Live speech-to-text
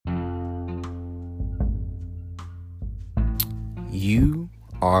You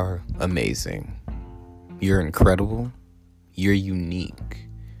are amazing. You're incredible. You're unique.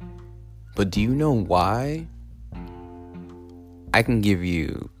 But do you know why? I can give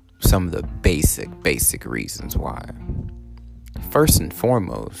you some of the basic reasons why. First and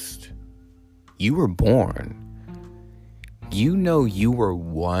foremost, you were born. You know you were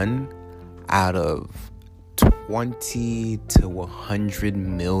one out of 20 to 100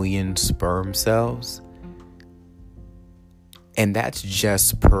 million sperm cells. And that's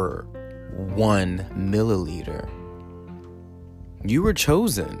just per 1 milliliter. You were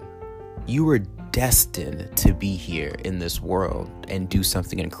chosen. You were destined to be here in this world and do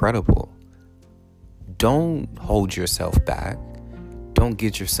something incredible. Don't hold yourself back. Don't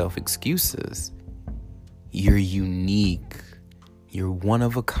get yourself excuses. You're unique. You're one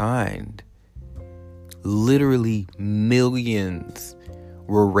of a kind. Literally millions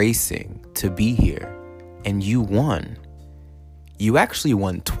were racing to be here, and you won. You actually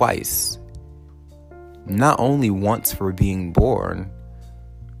won twice. Not only once for being born,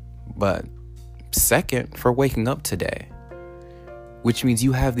 but second for waking up today. Which means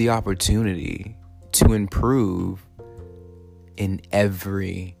you have the opportunity to improve in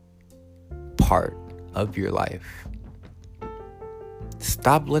every part of your life.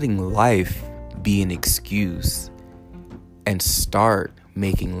 Stop letting life be an excuse and start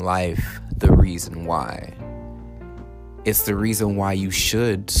making life the reason why. It's the reason why you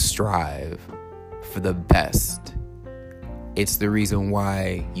should strive for the best. It's the reason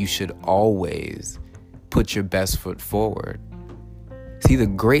why you should always put your best foot forward. See, the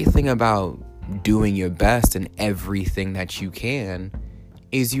great thing about doing your best in everything that you can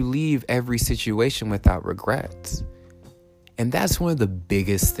is you leave every situation without regrets. And that's one of the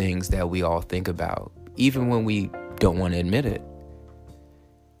biggest things that we all think about, even when we don't want to admit it,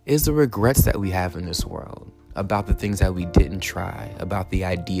 is the regrets that we have in this world. About the things that we didn't try, about the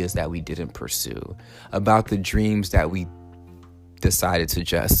ideas that we didn't pursue, about the dreams that we decided to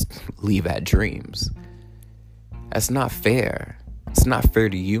just leave at dreams. That's not fair. It's not fair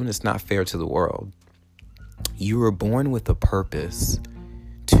to you, and it's not fair to the world. You were born with a purpose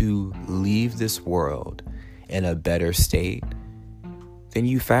to leave this world in a better state than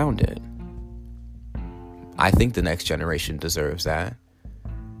you found it. I think the next generation deserves that.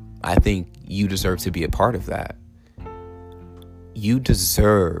 I think you deserve to be a part of that. You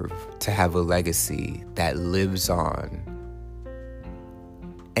deserve to have a legacy that lives on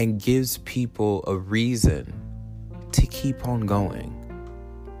and gives people a reason to keep on going.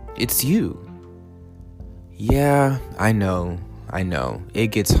 It's you. Yeah, I know. It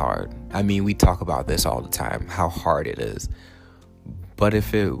gets hard. I mean, we talk about this all the time, how hard it is. But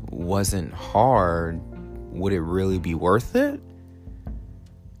if it wasn't hard, would it really be worth it?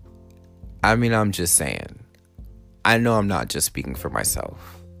 I mean, I'm just saying. I know I'm not just speaking for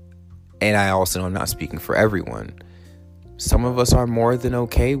myself. And I also know I'm not speaking for everyone. Some of us are more than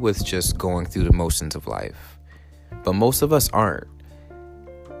okay with just going through the motions of life. But most of us aren't.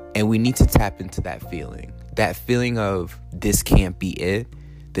 And we need to tap into that feeling. That feeling of, this can't be it.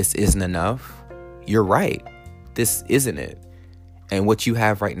 This isn't enough. You're right. This isn't it. And what you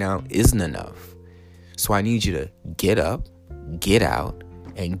have right now isn't enough. So I need you to get up, get out,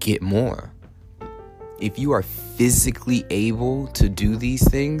 and get more. If you are physically able to do these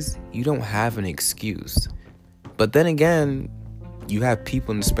things, you don't have an excuse. But then again, you have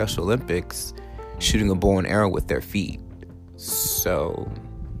people in the Special Olympics shooting a bow and arrow with their feet. So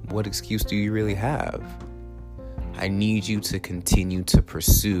what excuse do you really have? I need you to continue to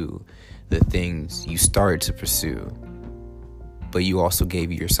pursue the things you started to pursue, but you also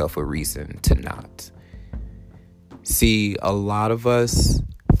gave yourself a reason to not. See, a lot of us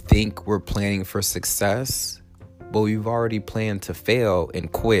think we're planning for success, but we've already planned to fail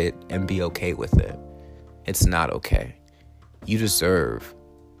and quit and be okay with it. It's not okay. You deserve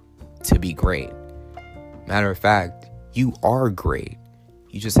to be great. Matter of fact, you are great.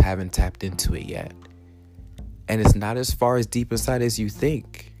 You just haven't tapped into it yet. And it's not as far as deep inside as you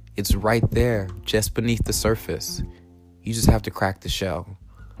think. It's right there, just beneath the surface. You just have to crack the shell,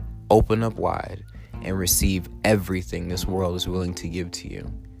 open up wide, and receive everything this world is willing to give to you.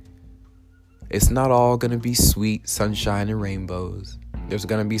 It's not all going to be sweet sunshine and rainbows. There's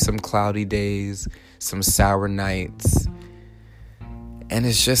going to be some cloudy days, some sour nights, and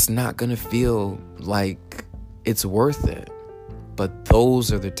it's just not going to feel like it's worth it. But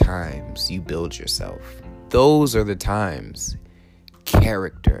those are the times you build yourself. Those are the times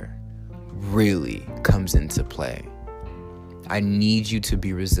character really comes into play. I need you to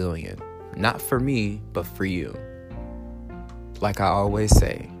be resilient. Not for me, but for you. Like I always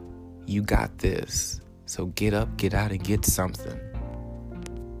say, you got this. So get up, get out, and get something.